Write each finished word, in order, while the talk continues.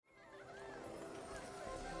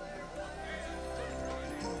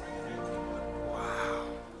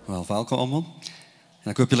Welkom almal.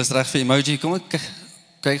 En ek hoop julle is reg vir emoji. Kom ek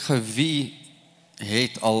kyk gou wie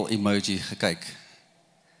het al emoji gekyk.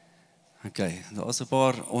 OK, daar is 'n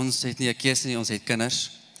paar. Ons het nie 'n keuse nie, ons het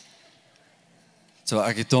kinders. So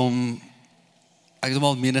ek het hom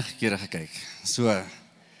al menige kere gekyk. So,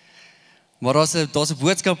 maar daar's 'n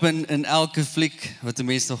boodskap in elke fliek wat die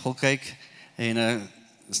mense nog wil kyk. En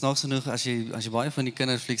snaaks genoeg, as jy baie van die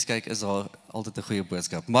kinderflieks kyk, is daar altyd 'n goeie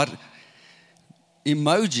boodskap. Maar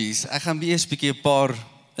emojis, ek gaan eers 'n bietjie 'n paar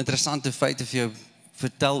interessante feite vir jou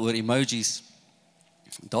vertel oor emojis.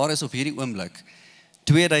 Daar is op hierdie oomblik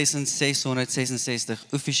 2666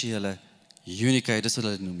 offisiële Unicode, dis wat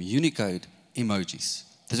hulle dit noem, Unicode emojis.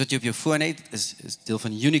 Dis wat jy op jou foon het, is deel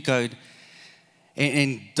van Unicode.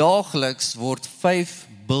 En daagliks word 5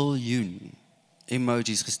 biljoen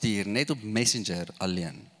emojis gestuur, net op Messenger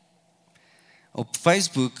alleen. Op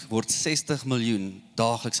Facebook word 60 miljoen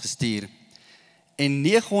daagliks gestuur. En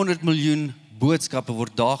 900 miljoen boodskappe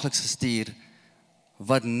word daagliks gestuur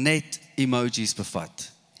wat net emojis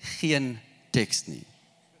bevat. Geen teks nie.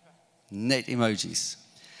 Net emojis.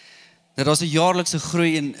 Nou daar's 'n jaarlikse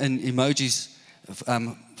groei in emojis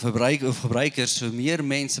verbruikers, so meer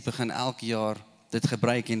mense begin elke jaar dit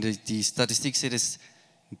gebruik en die statistiek sê dis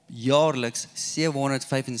jaarliks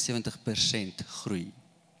 775% groei.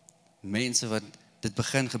 Mense wat dit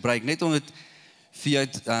begin gebruik, net om dit vir jou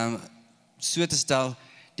so te stel,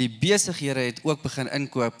 die besighede het ook begin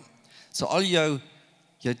inkoop. So al jou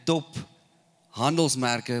top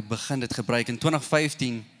handelsmerke begin dit gebruik. In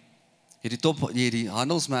 2015 het die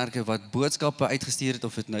handelsmerke wat boodskappe uitgestuur het,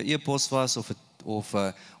 of dit nou e-pos was of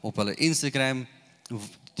op hulle Instagram, of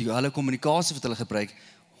die hulle kommunikasie wat hulle gebruik,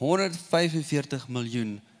 145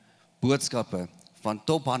 miljoen boodskappe van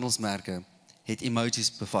top handelsmerke het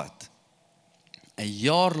emojis bevat. 'n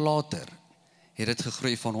jaar later het dit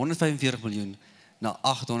gegroei van 145 miljoen na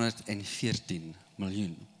 814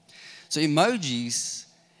 miljoen. So emojis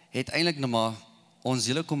het eintlik nou maar ons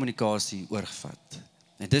hele kommunikasie oorgevat.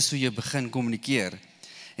 En dis hoe jy begin kommunikeer.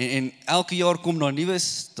 En elke jaar kom daar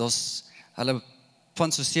nuus, daar's hulle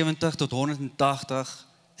van so 70 tot 180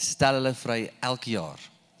 stel hulle vry elke jaar.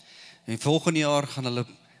 En volgende jaar gaan hulle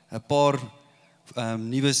 'n paar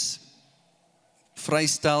nuus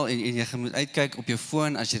vrystel en jy moet uitkyk op jou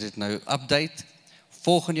foon as jy dit nou update.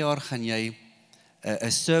 Volgende jaar gaan jy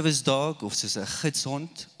 'n service dog of soos 'n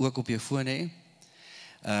gidshond ook op jou foon hê.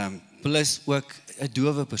 Plus ook 'n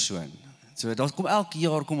dowe persoon. So daar kom elke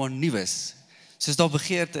jaar kom daar nuus. Soos daar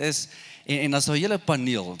begeerte is en as daar 'n hele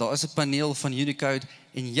paneel, daar is 'n paneel van Unicode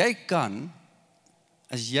en jy kan,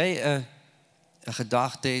 as jy 'n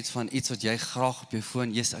gedagte het van iets wat jy graag op jou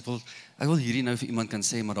foon, yes, ek wil hierdie nou vir iemand kan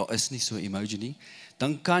sê, maar daar is nie so emoji nie,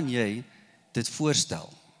 dan kan jy dit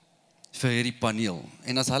voorstel vir hierdie paneel.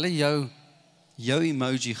 En as hulle jou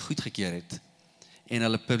emoji goedgekeur het en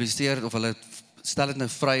hulle publiseer dit of hulle stel dit nou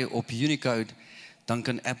vry op Unicode, dan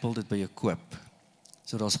kan Apple dit by jou koop.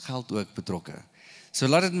 So daar's geld ook betrokke. So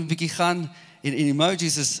laat dit 'n bietjie gaan en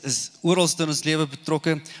emojis is oral in ons lewe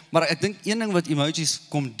betrokke, maar ek dink een ding wat emojis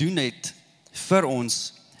kom doen het vir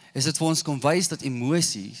ons, is dit vir ons kom wys dat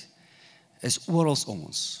emosie is oral om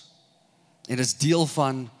ons. En dit is deel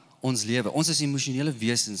van ons lewe. Ons is emosionele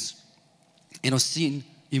wesens en ons sien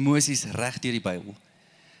emosies reg deur die Bybel.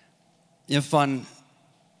 Een van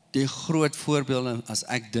die groot voorbeelde, as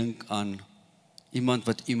ek dink aan iemand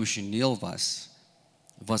wat emosioneel was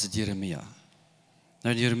dit Jeremia.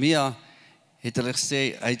 Nou Jeremia het hulle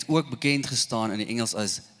gesê, hy het ook bekend gestaan in die Engels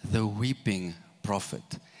as the weeping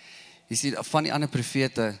prophet. Jy sien, van die ander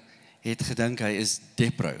profete het gedink hy is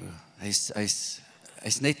depro. Hy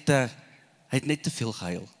het net te veel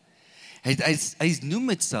gehuil. Hy noem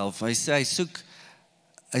dit self, hy sê hy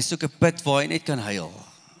soek 'n put waar hy net kan huil.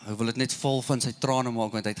 Hy wil dit net vol van sy trane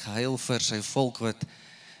maak, want hy het gehuil vir sy volk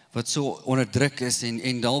wat so onderdruk is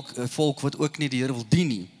en dalk 'n volk wat ook nie die Here wil dien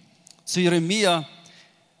nie. So Jeremia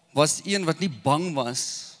was een wat nie bang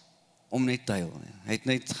was om net te huil nie. Hy het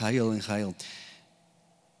net gehuil en gehuil.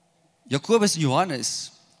 Jakobus en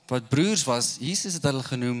Johannes, wat broers was, Jesus het hulle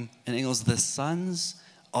genoem in Engels the sons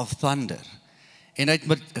of thunder. En hy het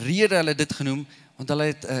met rede hulle dit genoem, want hulle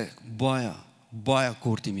het 'n baie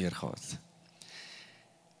kort meer gehad.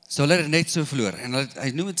 So hulle het net so verloor. En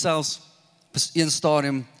hy noem dit selfs op 'n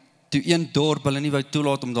stadium, toe een dorp hulle nie wou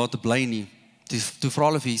toelaat om daar te bly nie. Toe vra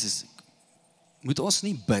hulle vir Jesus, moet ons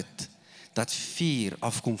nie bid dat vuur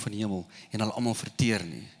afkom van die hemel en hulle almal verteer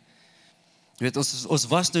nie. Jy weet, ons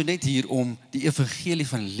was nou net hier om die evangelie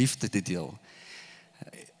van liefde te deel.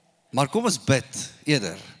 Maar kom ons bid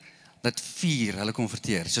eerder dat vuur hulle kom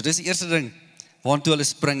verteer. So dis die eerste ding waartoe hulle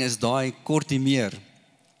spring, is daai kort nie meer.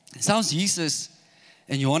 Selfs Jesus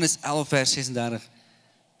In Johannes 11 vers 36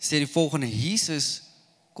 sê die volgende: Jesus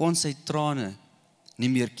kon sy trane nie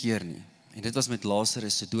meer keer nie. En dit was met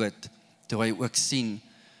Lazarus se dood, toe hy ook sien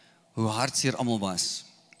hoe hartseer almal was.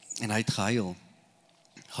 En hy het gehuil.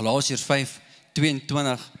 Galasiërs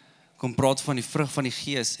 5:22 kom praat van die vrug van die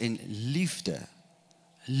Gees en liefde.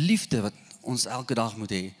 Liefde wat ons elke dag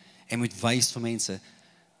moet hê en moet wys vir mense.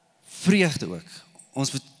 Vreugde ook.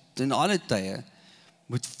 Ons moet in alle tye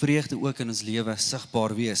moet vreugde ook in ons lewe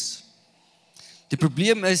sigbaar wees. Die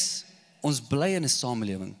probleem is, ons bly in 'n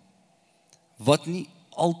samelewing wat nie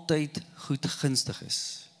altyd goed gunstig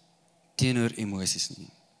is teenoor emosies nie.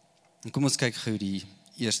 En kom ons kyk gou die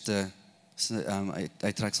eerste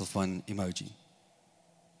uittreksel van Emoji. I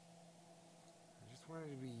just wanted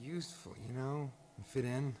to be useful, you know, and fit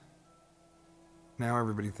in. Now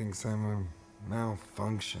everybody thinks I'm a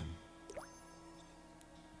malfunction.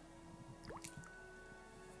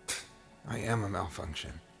 I am a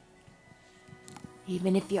malfunction.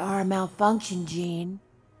 Even if you are a malfunction, Gene,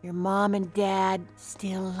 your mom and dad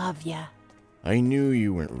still love you. I knew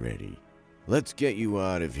you weren't ready. Let's get you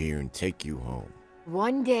out of here and take you home.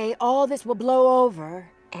 One day, all this will blow over,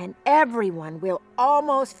 and everyone will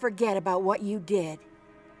almost forget about what you did.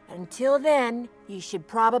 Until then, you should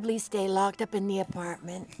probably stay locked up in the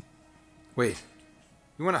apartment. Wait,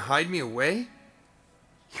 you want to hide me away?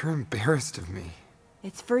 You're embarrassed of me.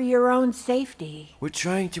 It's for your own safety. We're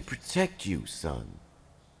trying to protect you, son.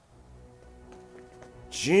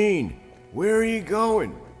 Gene, where are you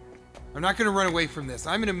going? I'm not going to run away from this.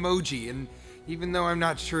 I'm an emoji, and even though I'm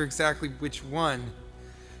not sure exactly which one,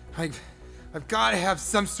 I've got to have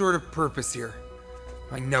some sort of purpose here.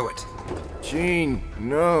 I know it. Gene,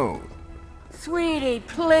 no. Sweetie,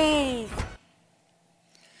 please.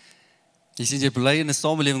 Jy sien, jy bly in 'n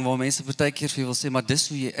samelewing waar mense baie keer vir jou wil sê, maar dis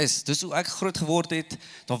hoe jy is. Dis hoe ek groot geword het.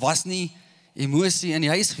 Daar was nie emosie in die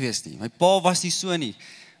huis gewees nie. My pa was nie so nie.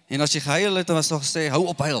 En as jy gehuil het, dan was daar gesê, hou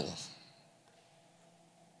op huil.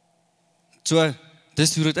 So,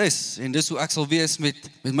 dis hoe dit is. En dis hoe ek sal wees met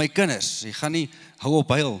my kinders. Jy gaan nie hou op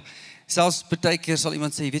huil. Selfs baie keer sal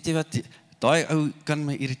iemand sê, weet jy wat, daai ou kan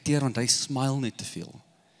my irriteer, want hy smile net te veel.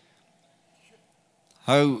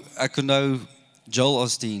 Ek kon nou Joel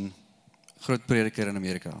Osteen, groot prediker in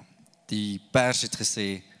Amerika. Die pers het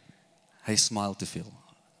gesê, hy smile te veel.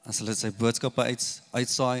 As hulle sy boodskappe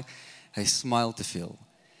uitsaai, hy smile te veel.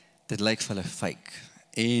 Dit lyk vir hulle fake.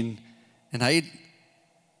 En hy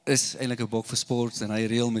is eintlik 'n bok vir sport, en hy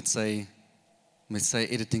reël met sy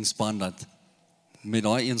editing span dat met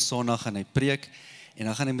daai een Sondag gaan hy preek, en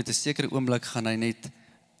dan gaan hy met 'n sekere oomblik gaan hy net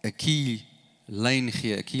 'n key line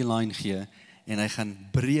gee, en hy gaan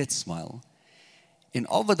breed smile. En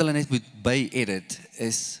al wat hulle net moet by-edit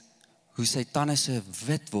is hoe sy tande so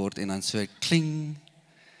wit word en dan so kling.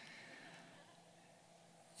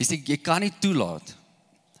 Jy sê, jy kan nie toelaat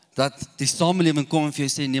dat die samelewing kom en vir jou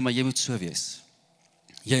sê, nee, maar jy moet so wees.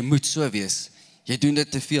 Jy moet so wees. Jy doen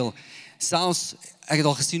dit te veel. Selfs, ek het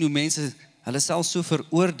al gesien hoe mense hulle self so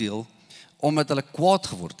veroordeel omdat hulle kwaad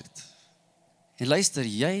geword het. En luister,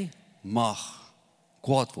 jy mag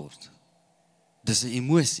kwaad word. Dis 'n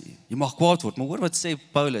emosie. Jy mag kwaad word, maar hoor wat sê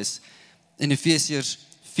Paulus in Efesiërs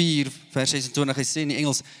 4 vers 26, hy sê in die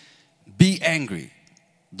Engels, be angry.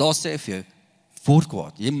 Daar sê vir jou, word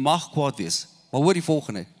kwaad. Jy mag kwaad wees. Maar hoor die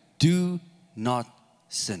volgende, do not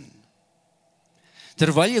sin.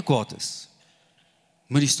 Terwyl jy kwaad is,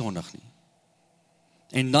 moet jy sondig nie.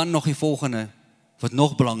 En dan nog die volgende, wat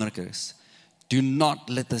nog belangriker is, do not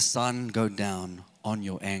let the sun go down on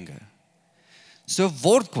your anger. So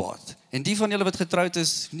word kwaad. En die van julle wat getroud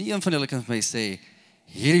is, nie een van julle kan vir my sê,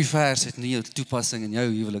 hierdie vers het nie 'n toepassing in jou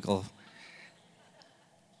huwelik al.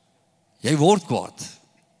 Jy word kwaad.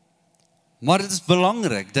 Maar dit is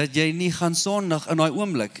belangrik dat jy nie gaan sondig in daai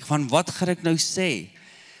oomblik van wat gaan ek nou sê?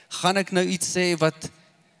 Gaan ek nou iets sê wat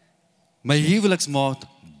my huweliksmaat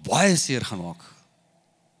baie seer gaan maak?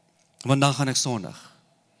 Want dan gaan ek sondig.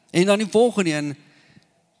 En dan die volgende een,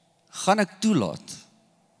 gaan ek toelaat?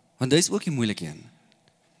 Want dit is ook die moeilike een.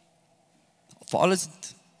 Veral as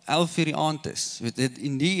dit 11:00 die aand is.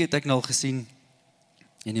 En die het ek nou al gesien,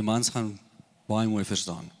 en die mans gaan baie mooi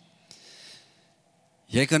verstaan.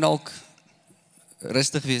 Jy kan ook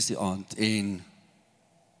rustig wees die aand, en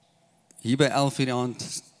hier by 11:00 die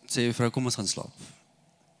aand sê jy vrou, kom ons gaan slaap.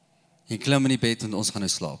 Jy klim in die bed en ons gaan nou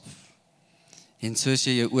slaap. En soos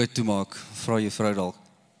jy jou oë toemaak, vra jou vrou dalk,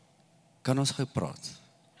 kan ons gou praat?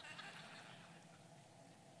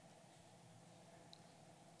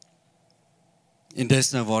 En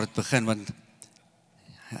dis nou waar het begin, want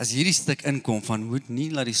as hierdie stuk inkom van moet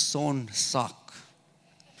nie laat die son sak.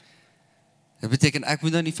 Dit beteken ek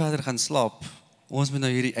moet nou nie verder gaan slaap ons moet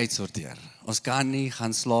nou hierdie uitsorteer. Ons kan nie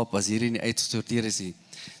gaan slaap as hierdie nie uitgesorteer is nie.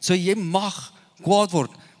 So jy mag kwaad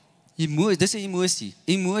word. Dis 'n emosie.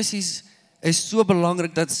 Emosies is so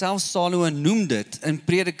belangrik dat selfs Salomo noem dit in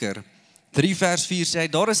Prediker 3 vers 4 sê hy,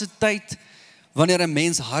 daar is 'n tyd wanneer 'n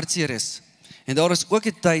mens hartseer is. En daar is ook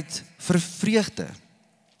 'n tyd vir vreugde.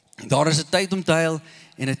 Daar is 'n tyd om te huil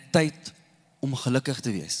en 'n tyd om gelukkig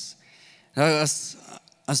te wees. Nou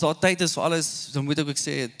as daar tyd is vir alles, dan moet ek ook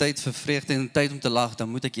sê 'n tyd vir vreugde en 'n tyd om te lag, dan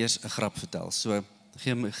moet ek eers 'n grap vertel. So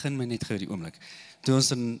begin my net gou die oomblik. Toe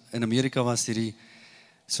ons in Amerika was hierdie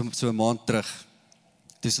so 'n maand terug,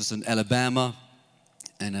 dis ons in Alabama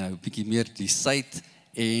en 'n bietjie meer die suid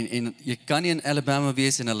en jy kan nie in Alabama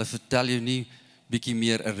wees en hulle vertel jou nie bietjie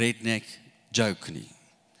meer 'n redneck joke nie.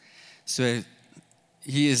 So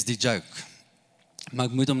hier is die joke. Maar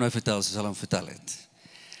ek moet hom nou vertel soos hulle hom vertel het.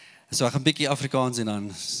 So ek gaan bietjie Afrikaans en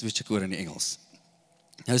dan switch ek oor in die Engels.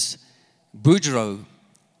 Dus Boudreaux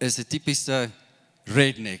is 'n tipiese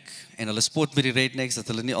redneck en hulle spot met die rednecks dat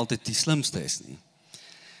hulle nie altyd die slimste is nie.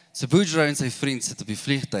 So Boudreaux en sy vriend sit op die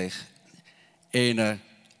vliegtuig en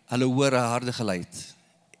hulle hoor 'n harde geluid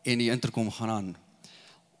en die intercom gaan aan.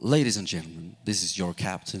 Ladies and gentlemen, this is your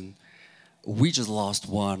captain. We just lost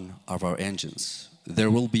one of our engines.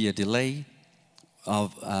 There will be a delay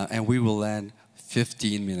and we will land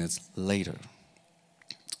 15 minutes later.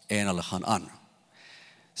 En hulle gaan aan.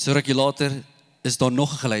 So rukkie later is daar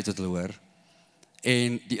nog 'n geluid wat hulle hoor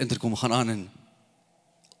en die intercom gaan aan en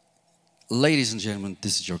ladies and gentlemen,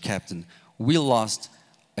 this is your captain. We lost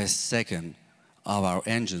a second of our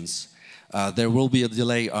engines. There will be a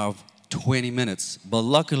delay of 20 minutes, but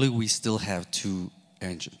luckily we still have 2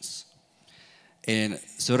 engines. En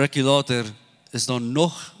so rukkie later is daar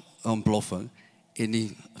nog 'n ontploffing en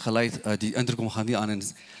die geluid, die intercom gaan weer aan en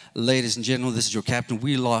ladies and gentlemen, this is your captain.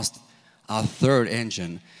 We lost our 3rd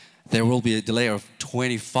engine. There will be a delay of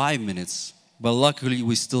 25 minutes, but luckily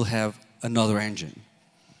we still have another engine.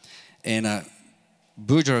 En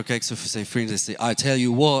Boudreaux kyk so vir sy vriend en sê, I tell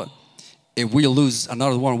you what, if we lose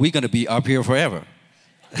another one, we're going to be up here forever.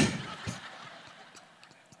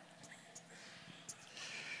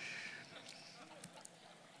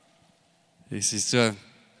 Jy sê so,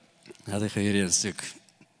 had ek hierdie soek.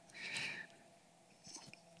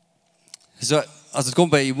 So, as dit kom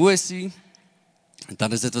by emosie,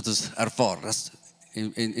 dan is dit wat ons ervaar.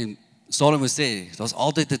 En Salomo sê, daar's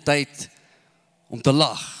altyd 'n tyd om te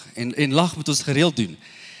lag. En lag moet ons gereeld doen.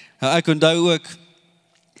 Nou, ek onthou ook,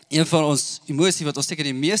 een van ons emosie wat ons seker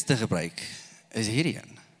die meeste gebruik, is hierdie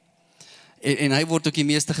een. En hy word ook die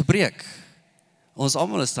meeste gebruik. Ons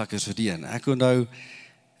almal is stakkers vir die een. Ek onthou,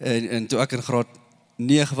 en toe ek in graad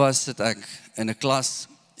 9 was, sit ek in 'n klas,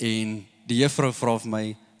 en die juffrou vra vir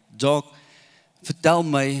my, Jock, vertel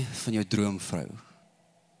my van jou droomvrou.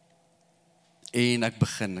 En ek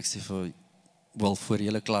begin, ek sê vir die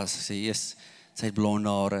hele klas, ek sê, yes, sy het blonde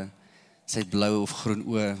hare, sy het blou of groen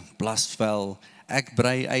oë, blasvel, ek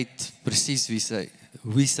brei uit presies wie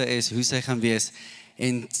sy is, hoe sy gaan wees,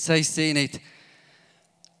 en sy sê net,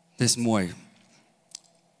 dis mooi,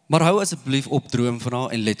 maar hou asseblief op droom van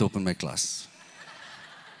haar en let op in my klas.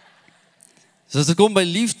 So as dit kom by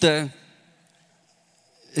liefde,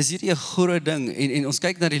 is hierdie 'n groot ding, en ons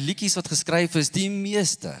kyk na die liedjies wat geskryf is, die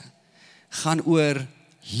meeste gaan oor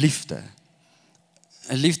liefde.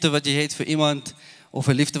 'n Liefde wat jy het vir iemand, of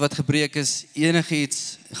 'n liefde wat gebreek is,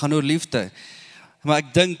 enigiets gaan oor liefde. Maar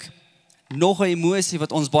ek dink, nog 'n emosie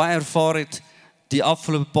wat ons baie ervaar het, die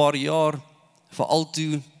afgelope paar jaar, veral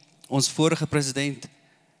toe ons vorige president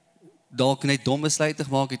dalk net dom besluite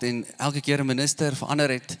gemaak het, en elke keer 'n minister verander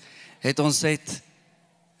het ons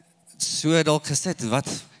so dalk gesit, en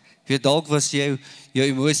wat, dalk was jou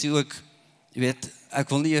emosie ook, ek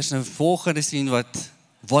wil nie eers nou volgende sien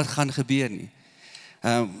wat gaan gebeur nie.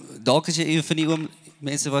 Dalk is jy een van die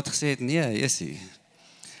mense wat gesê het, nee, Jessie,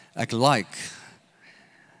 ek like.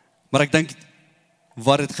 Maar ek dink,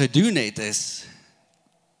 wat het gedoen het is,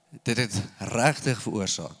 dit het regtig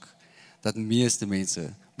veroorsaak, dat meeste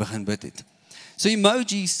mense begin bid het. So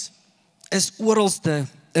emojis is oralste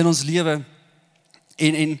in ons lewe,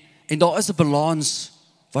 en daar is 'n balans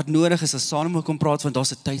wat nodig is, as Salomo kom praat van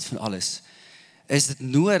daar's 'n tyd van alles, is dit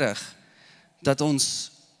nodig dat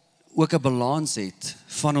ons ook 'n balans het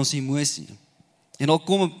van ons emosie. En al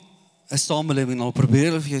kom 'n samelewing en al probeer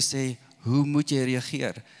hulle vir jou sê, hoe moet jy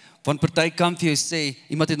reageer? Want party kan vir jou sê,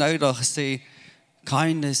 iemand het nou daar gesê,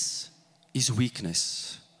 kindness is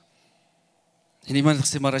weakness. En iemand het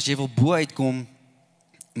gesê, maar as jy wil bo uitkom,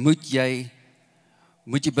 moet jy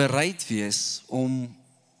bereid wees om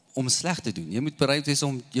sleg te doen. Jy moet bereid wees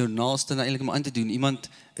om jou naaste eintlik aan te doen, iemand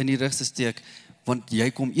in die rug te steek, want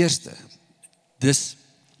jy kom eerste. dis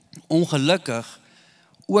ongelukkig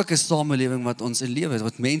ook 'n samelewing wat ons in lewe,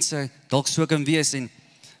 wat mense dalk so kan wees, en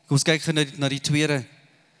kom ons kyk gou na die tweede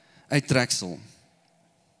uittreksel.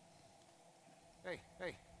 Hey,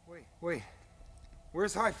 wait.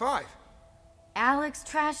 Where's high five? Alex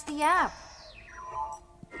trashed the app.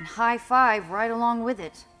 And high five right along with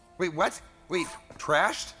it. Wait, what? Wait,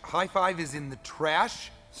 trashed? High five is in the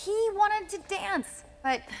trash? He wanted to dance,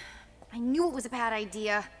 but I knew it was a bad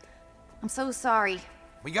idea. I'm so sorry.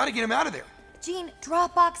 We gotta get him out of there. Gene,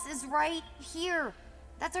 Dropbox is right here.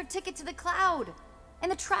 That's our ticket to the cloud.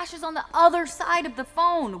 And the trash is on the other side of the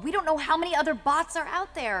phone. We don't know how many other bots are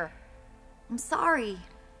out there. I'm sorry.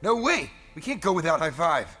 No way. We can't go without high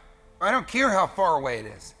five. I don't care how far away it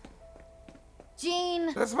is.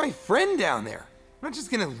 Gene. That's my friend down there. I'm not just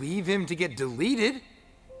gonna leave him to get deleted.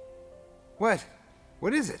 What?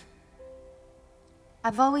 What is it?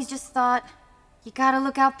 I've always just thought you gotta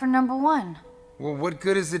look out for number one. Well, what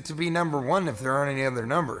good is it to be number one if there aren't any other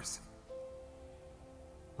numbers?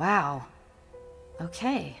 Wow.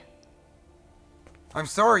 Okay. I'm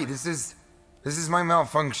sorry, this is my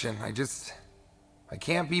malfunction. I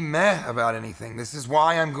can't be meh about anything. This is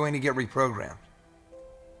why I'm going to get reprogrammed.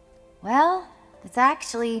 Well, it's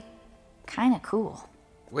actually kind of cool.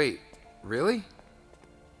 Wait, really?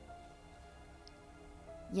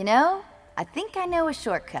 You know, I think I know a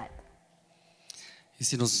shortcut. Jy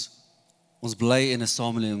sien ons bly in 'n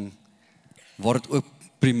samelewing waar dit ook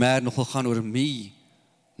primêr nogal gaan oor me,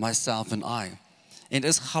 myself and I. En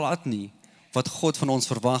is glad nie wat God van ons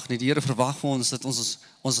verwag nie. Die Here verwag van ons dat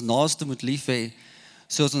ons naaste moet lief hê,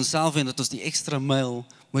 soos onsself, en dat ons die ekstra myl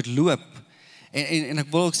moet loop. En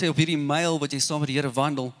ek wil ook sê, op hierdie myl wat jy saam met die Here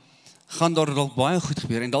wandel, gaan daar dalk baie goed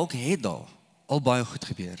gebeur, en dalk het daar al baie goed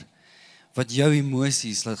gebeur, wat jou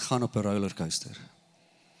emosies laat gaan op 'n rollercoaster.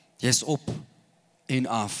 Jy's op en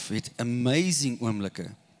af, het amazing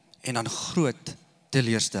oomblikke, en dan groot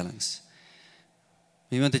teleurstellings.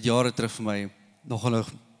 Iemand het jare terug vir my nogal 'n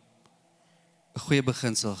goeie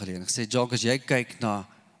beginsel geleer, en gesê, Jacques, as jy kyk na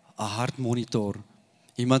 'n hartmonitor,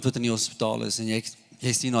 iemand wat in die hospitaal is, en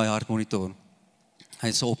jy sien daai hartmonitor,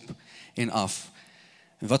 hy's op en af.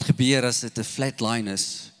 En wat gebeur as dit 'n flat line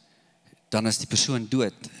is, dan is die persoon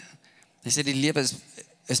dood. Hy sê die lewe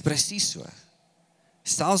is presies so.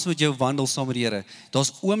 Selfs met jou wandel saam met die Here,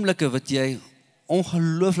 daar's oomblikke wat jy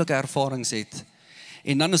ongelooflike ervarings het,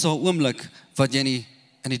 en dan is daar 'n oomblik wat jy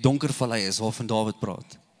in die donker vallei is, waarvan Dawid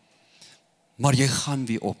praat. Maar jy gaan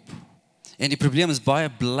weer op. En die probleem is baie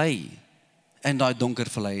bly in daai donker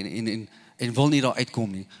vallei, en wil nie daar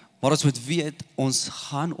uitkom nie. Maar ons moet weet, ons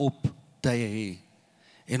gaan op tye hê,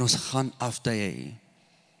 en ons gaan af tye hê.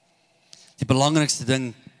 Die belangrikste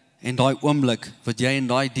ding en daai oomblik wat jy in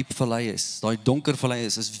daai diep vallei is, daai donker vallei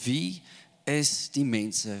is wie is die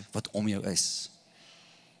mense wat om jou is?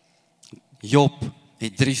 Job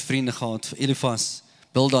het 3 vriende gehad, vir Elifas,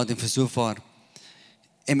 Bildad en vir Sofar.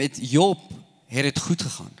 En met Job het dit goed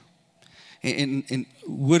gegaan. En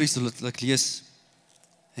hoor eens dat ek lees,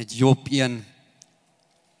 het Job 1.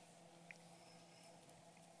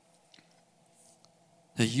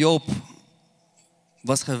 Job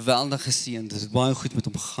was geweldig geseënd, dit het baie goed met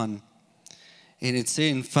hom gegaan. En het sê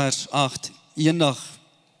in vers 8, eendag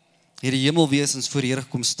het die hemelwesens voor die Here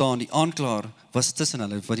kom staan, die aanklaer was tussen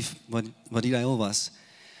hulle, wat die duiwel was.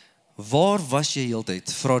 Waar was jy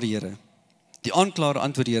heeltyd, vra die Here. Die aanklaer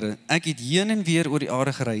antwoord die Here, ek het heen en weer oor die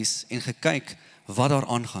aarde gereis en gekyk wat daar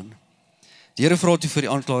aangaan. Die Here vra toe vir die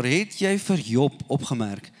aanklaer, het jy vir Job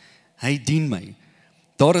opgemerk? Hy dien my.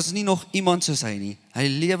 Daar is nie nog iemand soos hy nie. Hy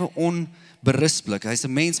lewe onberispelik. Hy's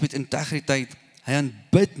 'n mens met integriteit. Hy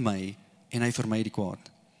aanbid my en hy vermy die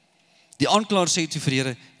kwaad. Die aanklaer sê toe vir die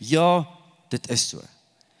Here, ja, dit is so.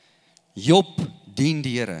 Job dien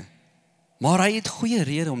die Here, maar hy het goeie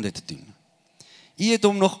rede om dit te doen. U het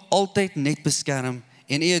hom nog altyd net beskerm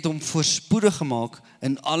en u het hom voorspoedig gemaak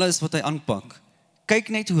in alles wat hy aanpak. Kyk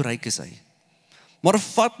net hoe ryk is hy. Maar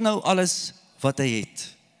vat nou alles wat hy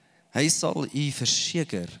het. Hy sal u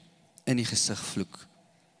verseker in die gesig vloek.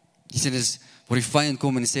 Jy sê dis waar die vyand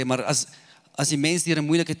kom en sê, maar as die mens deur 'n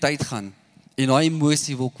moeilike tyd gaan en daai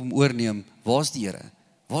emosie wil kom oorneem, waar's die Here?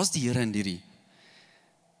 Waar's die Here in hierdie?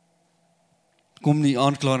 Kom die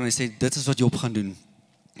aanklaer en hy sê, dit is wat Job gaan doen.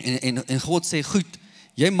 En God sê, goed,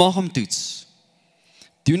 jy mag hom toets.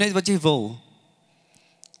 Doen net wat jy wil,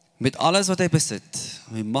 met alles wat hy besit.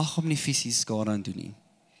 Jy mag hom nie fisies skade aan doen nie.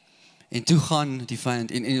 En toe gaan die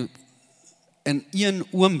vyand, en in een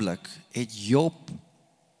oomblik het Job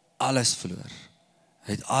alles verloor.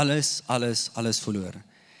 Hy het alles verloor.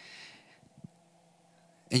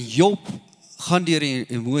 En Job gaan deur die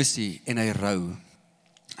emosie en hy rou.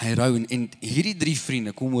 hy rou en hierdie 3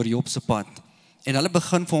 vriende kom oor Job se pad en hulle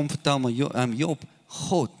begin vir hom vertel, maar Job,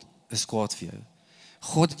 God is kwaad vir jou.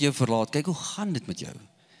 God het jou verlaat, kyk hoe gaan dit met jou.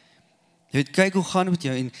 Jy weet, kyk hoe gaan dit met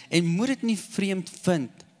jou en moet dit nie vreemd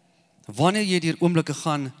vind, wanneer jy deur oomblikke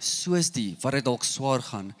gaan, soos die, wat dit dalk swaar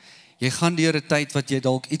gaan, jy gaan deur 'n tyd wat jy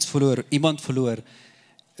dalk iets verloor, iemand verloor,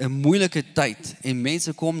 'n moeilike tyd, en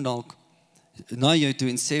mense kom dalk na jou toe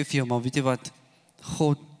en sê vir jou, maar weet jy wat,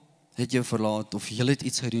 God het jou verlaat, of jy het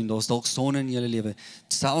iets gedoen, daar's dalk sonde in jou lewe,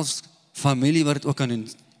 selfs familie wat dit ook kan doen.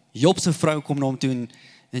 Job se vrou kom na hom toe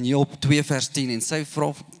in Job 2 vers 10 en sy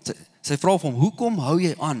vra vir hom, hoekom hou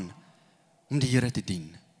jy aan om die Here te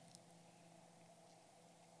dien?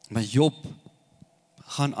 Maar Job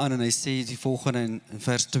gaan aan en hy sê die volgende in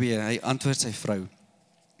vers 2, hy antwoord sy vrou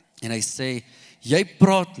en hy sê, jy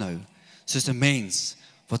praat nou soos 'n mens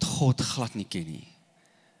wat God glad nie ken nie.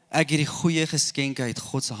 Ek het die goeie geskenke uit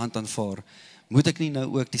God se hand aanvaar, moet ek nie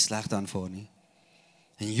nou ook die slegte aanvaar nie?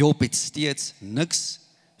 En Job het steeds niks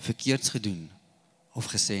verkeerds gedoen of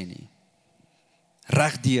gesê nie.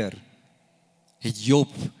 Regdeur het Job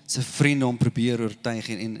sy vriende hom probeer oortuig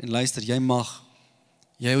en luister, jy mag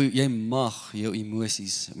jou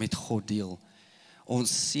emosies met God deel.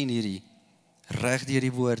 Ons sien hierdie regdeur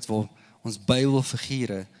die woord waar ons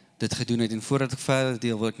Bybelfigure dit gedoen het, en voordat ek verder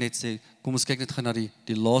deel, wil ek net sê, kom ons kyk net gou na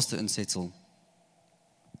die laaste insetsel.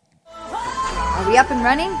 Are we up and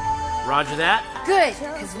running? Roger that. Good,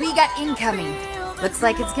 because we got incoming. Looks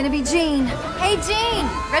like it's gonna be Jean. Hey Jean,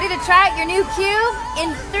 ready to try out your new cube?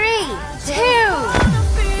 In 3, 2.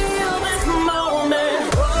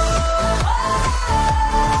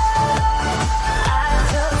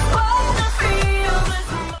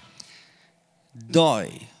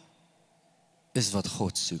 Daai is wat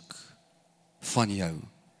God soek van jou.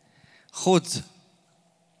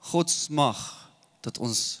 God smag dat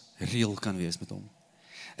ons reël kan wees met hom.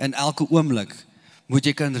 In elke oomblik moet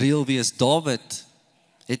jy kan reël wees. Dawid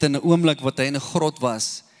het in 'n oomblik wat hy in 'n grot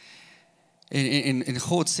was en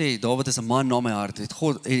God sê, Dawid is 'n man na my hart.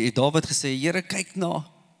 Het Dawid gesê, Here, kyk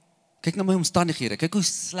na my omstandighede, kyk hoe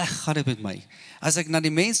sleg gaan dit met my. As ek na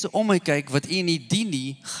die mense om my kyk wat U nie dien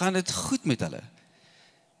nie, gaan dit goed met hulle.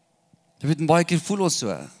 Jy weet, baie keer voel ons so.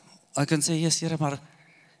 Ek kan sê, yes, Here, maar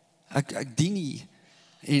ek dien nie.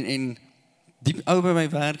 En die ou by my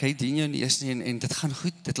werk, hy dien jou nie eers nie, en dit gaan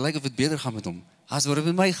goed, dit lyk of dit beter gaan met hom, as wat dit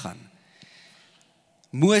met my gaan.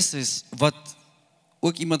 Moses, wat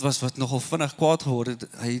ook iemand was wat nogal vinnig kwaad geword het,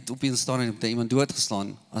 hy het opeens staan en het iemand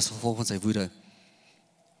doodgeslaan, as gevolg van sy woede.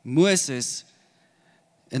 Moses,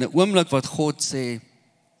 in 'n oomblik wat God sê,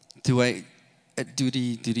 toe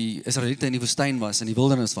die Israeliete in die woestyn was, in die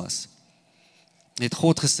wildernis was, het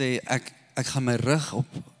God gesê, ek gaan my rug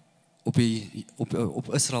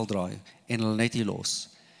op Israel draai, en hulle net hier los.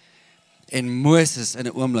 En Moses in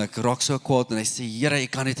 'n oomblik raak so kwaad, en hy sê, Here, jy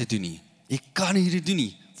kan dit nie doen nie. Jy kan hierdie doen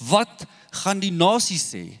nie. Wat gaan die nasie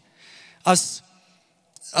sê? As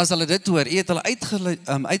hulle dit hoor, jy het hulle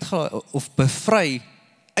uitgelaai of bevry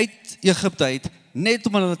uit Egipte uit, net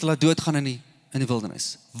om hulle te laat doodgaan in die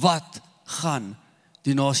wildernis. Wat gaan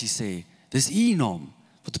die nasie sê? Dis U naam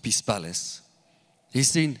wat op die spel is. Jy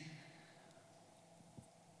sien,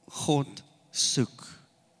 God soek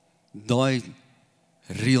daai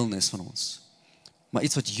realness van ons. Maar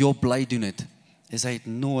iets wat Job bly doen het, is hy het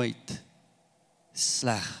nooit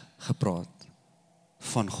sleg gepraat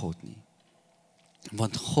van God nie.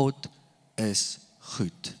 Want God is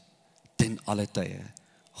goed ten alle tye.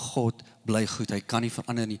 God bly goed, hy kan nie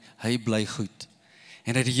verander nie, hy bly goed.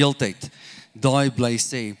 En hy die heeltyd daai bly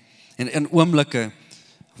sê, en in oomblikke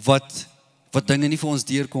wat dinge nie vir ons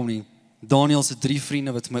deurkom nie, Daniel se 3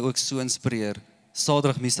 vriende wat my ook so inspireer,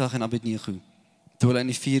 Sadrag, Mesach en Abednego, toe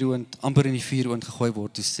hulle amper in die vuuroond gegooi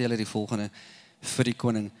word, toe sê hulle die volgende vir die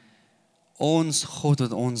koning, ons God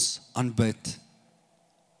wat ons aanbid,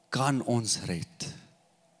 kan ons red.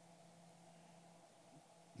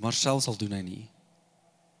 Maar selfs al doen hy nie,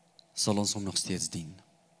 sal ons hom nog steeds dien.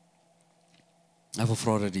 Ek wil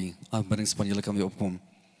vra dat die aanbiddingspan julle kan weer opkom.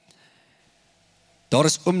 Daar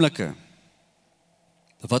is oomblikke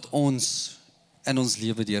wat ons in ons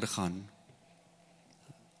lewe deurgaan,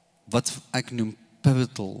 wat ek noem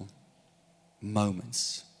pivotal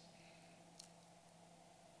moments.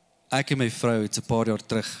 Ek en my vrou het 'n paar jaar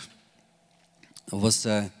terug, was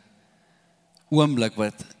 'n oomblik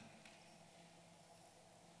wat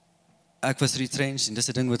ek was retrenched, en dis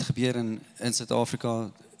 'n ding wat gebeur in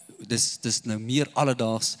Suid-Afrika. Dis nou meer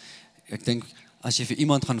alledaags. Ek dink as jy vir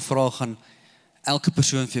iemand gaan vra, gaan elke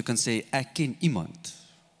persoon vir jou kan sê, ek ken iemand.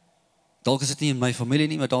 Dalk is dit nie in my familie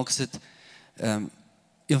nie, maar dalk is dit een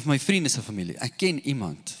van my vriende se familie. Ek ken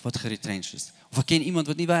iemand wat geretrenched is. Of ek ken iemand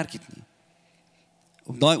wat nie werk het nie.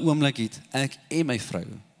 Op daai oomblik het ek en my vrou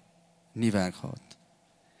nie werk gehad.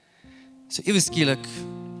 So ewe skielik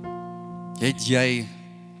het jy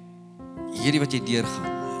hierdie wat jy deurgaan.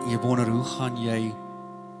 Jy wonder, hoe gaan jy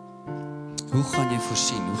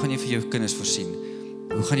voorsien? Hoe gaan jy vir jou kinders voorsien?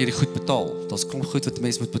 Hoe gaan jy die goed betaal? Daar's klomp goed wat 'n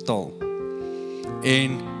mens moet betaal. En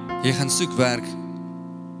jy gaan soek werk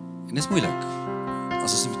en dit is moeilik.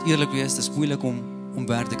 As ons moet eerlik wees, dit is moeilik om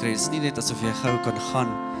werk te kry. Dit is nie net asof jy gou kan gaan,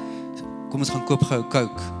 kom ons gaan koop gou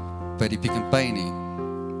Coke by die Pick n Pay nie.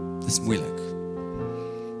 Dit is moeilik.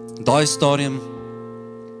 In daai stadium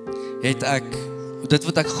het ek, dit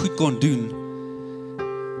wat ek goed kon doen,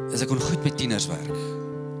 is ek kon goed met tieners werk.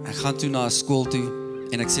 Ek gaan toe na 'n skool toe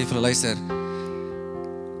en ek sê vir hulle, luister,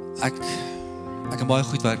 ek kan baie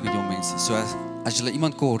goed werk met jong mense. So as julle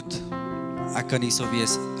iemand kort, ek kan hier so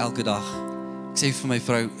wees elke dag. Ek sê vir my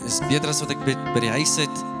vrou, is beter as wat ek by die huis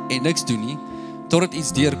sit en niks doen nie, totdat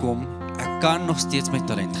iets deurkom, ek kan nog steeds my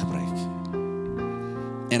talent gebruik.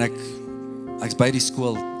 En ek's by die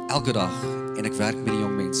skool elke dag en ek werk met die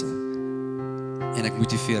jong mense. En ek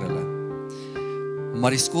motiveer hulle.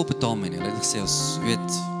 Maar die skool betaal my nie. Hulle het gesê,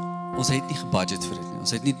 ons het nie gebudget vir dit nie.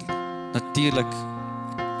 Ons het nie, natuurlijk,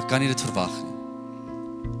 ek kan nie dit verwag nie.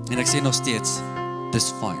 En ek sê nog steeds,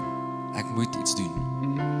 dis fine. Ek moet iets doen.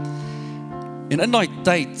 En in daai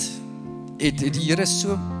tyd het die Here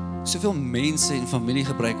soveel mense en familie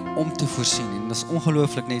gebruik om te voorsien. En dit is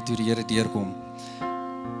ongelooflik net hoe die Here deurkom.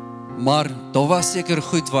 Maar daar was seker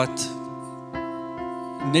goed wat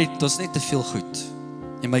was net te veel goed.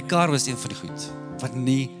 En my kar was een van die goed wat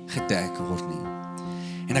nie gedek word nie.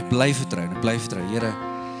 En ek bly vertrou, Here,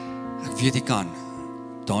 ek weet jy kan.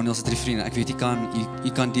 Daniel se 3 vriende, ek weet jy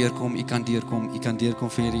kan deurkom, jy kan deurkom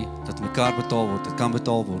vir hierdie, dat my kar betaal word, dit kan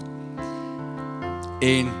betaal word.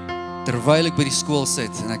 En terwyl ek by die skool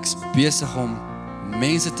sit en ek is besig om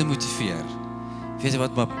mense te motiveer, weet jy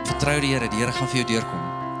wat, maar vertrou die Here gaan vir jou deurkom.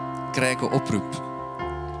 Kry ek 'n oproep.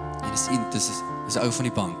 En dis 'n ou van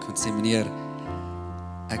die bank, en sê, meneer,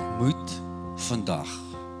 ek moet vandag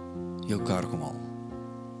jou kar kom haal.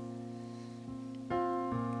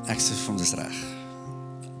 Ek sê vir hom, dis reg.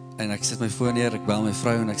 En ek sit my foon neer, ek bel my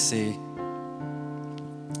vrou en ek sê,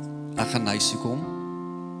 ek gaan huis toe kom.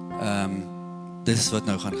 Dit is wat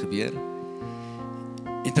nou gaan gebeur.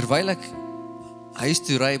 En terwyl ek huis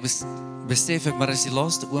toe ry, besef ek, maar is die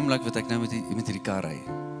laaste oomblik wat ek nou met hierdie kar ry.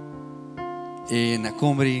 En ek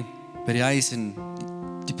kom by die huis en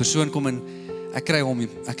die persoon kom en ek kry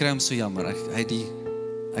hom so jammer.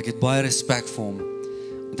 Ek het baie respek vir hom.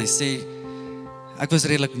 Want hy sê, ek was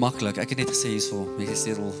redelik maklik. Ek het net gesê, hierso,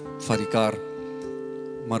 meegesedel, vat die kar.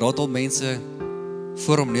 Maar daar het al mense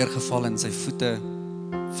voor hom neergeval en sy voete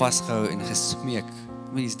vasgehou en gesmeek.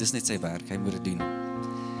 Dis net sy werk, hy moet dit doen.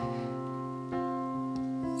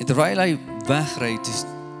 En terwyl hy wegry,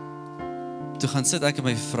 toe gaan sit ek en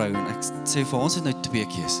my vrou en ek sê vir ons het nou 2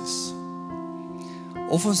 keuses.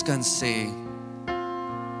 Of ons kan sê,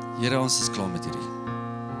 Here, ons is klaar met hierdie.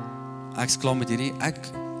 Ek is klaar met hierdie.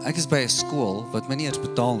 Ek is by 'n skool wat my nie eens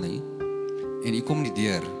betaal nie en ek kom nie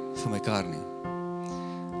deur vir my kar nie.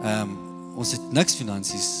 Ons het niks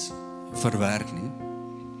finansies vir werk nie.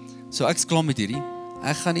 So ek is klaar met hierdie.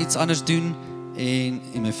 Ek gaan iets anders doen en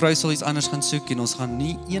my vrou sal iets anders gaan soek en ons gaan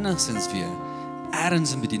nie enigstens weer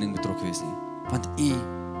ergens in bediening betrokke wees nie. Want u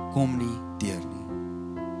kom nie deur nie.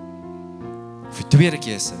 Vir tweede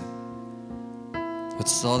keuse, wat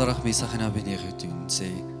Saterdag mense gaan na beneden doen en sê,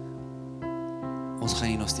 ons gaan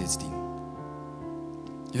hier nog steeds dien.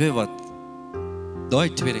 Jy weet wat, daai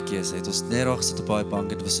tweede keuse het ons net gesit op baie bank,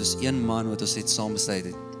 het was soos een man wat ons het saam besluit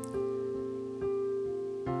het.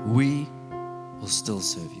 We will still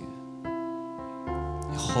serve you.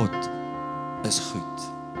 God is goed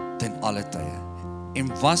ten alle tye. En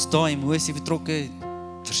was daai emosie betrokke?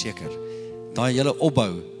 Verseker. Daai hele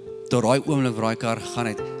opbou, tot daai oomblik waar daai kar gegaan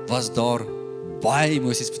het, was daar baie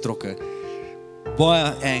emosies betrokke.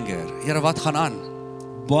 Baie anger. Here, wat gaan aan?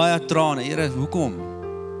 Baie trane. Here, hoekom?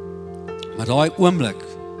 Maar daai oomblik,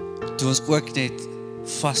 toe ons ook net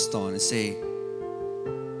vas staan en sê,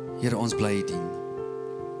 Here, ons bly dien.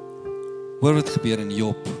 Hoor wat gebeur in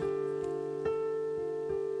Job.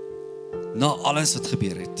 Na alles wat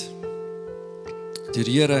gebeur het, toe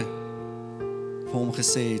die Here vir hom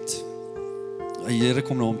gesê het, die Here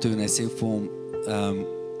kom na hom toe en hy sê vir hom,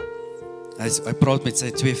 hy praat met sy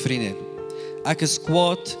 2 vriende, ek is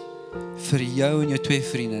kwaad vir jou en jou 2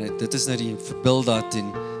 vriende, dit is nou die Bildad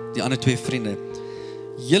en die ander 2 vriende,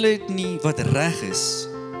 julle het nie wat reg is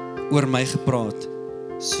oor my gepraat,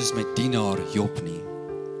 soos my dienaar Job nie.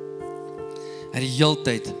 Hy die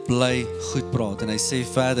heeltyd bly goed praat en hy sê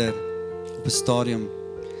verder, op 'n stadium,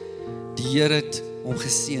 die Here het hom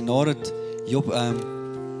geseën, nadat Job,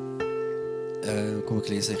 kom ek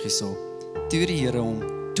lees hierso, toe het die Here hom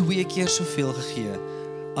 2 keer soveel gegee,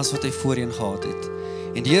 as wat hy voorheen gehad het.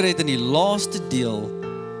 En die Here het in die laaste deel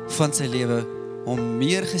van sy lewe hom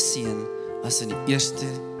meer geseën as in die eerste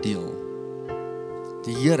deel.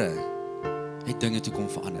 Die Here het dinge toe kom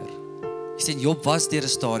verander. Jy sien, Job was deur 'n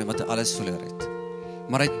stadium wat hy alles verloor het.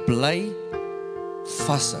 Maar hy het bly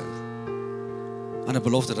vashou aan 'n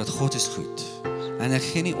belofte dat God is goed. En ek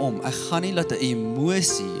gee nie om, ek gaan nie laat 'n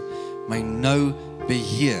emosie my nou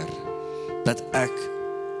beheer, dat ek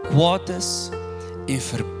kwaad is en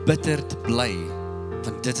verbitterd bly,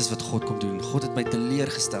 want dit is wat God kom doen. God het my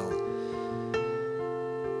teleurgestel.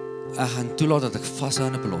 Ek gaan toelaat dat ek vashou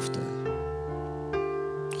aan 'n belofte.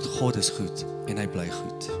 God is goed en hy bly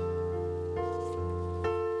goed.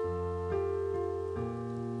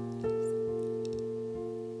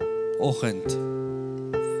 Oggend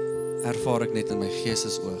ervaar ek net in my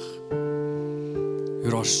geestesoog hoe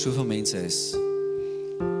daar soveel mense is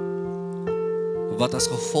wat as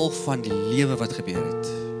gevolg van die lewe wat gebeur het,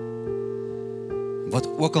 wat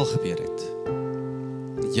ook al gebeur het,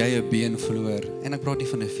 jy 'n been verloor, en ek praat nie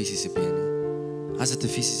van 'n fisiese been nie. As dit 'n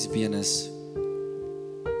fisiese been is,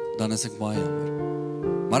 dan is ek baie jammer.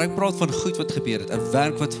 Maar ek praat van goed wat gebeur het, 'n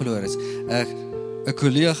werk wat verloor is, 'n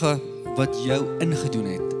kollega wat jou ingedoen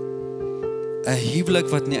het, 'n huwelik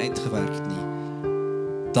wat nie uitgewerk het nie,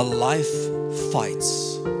 the life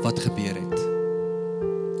fights wat gebeur het,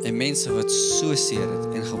 en mense wat so seer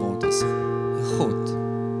het en gewond is, en God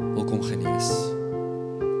wil kom genees.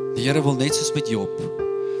 Die Here wil net soos met Job,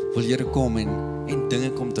 wil Here kom en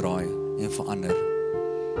dinge kom draai en verander.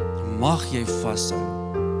 Mag jy vashou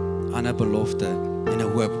aan 'n belofte en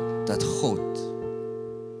 'n hoop dat God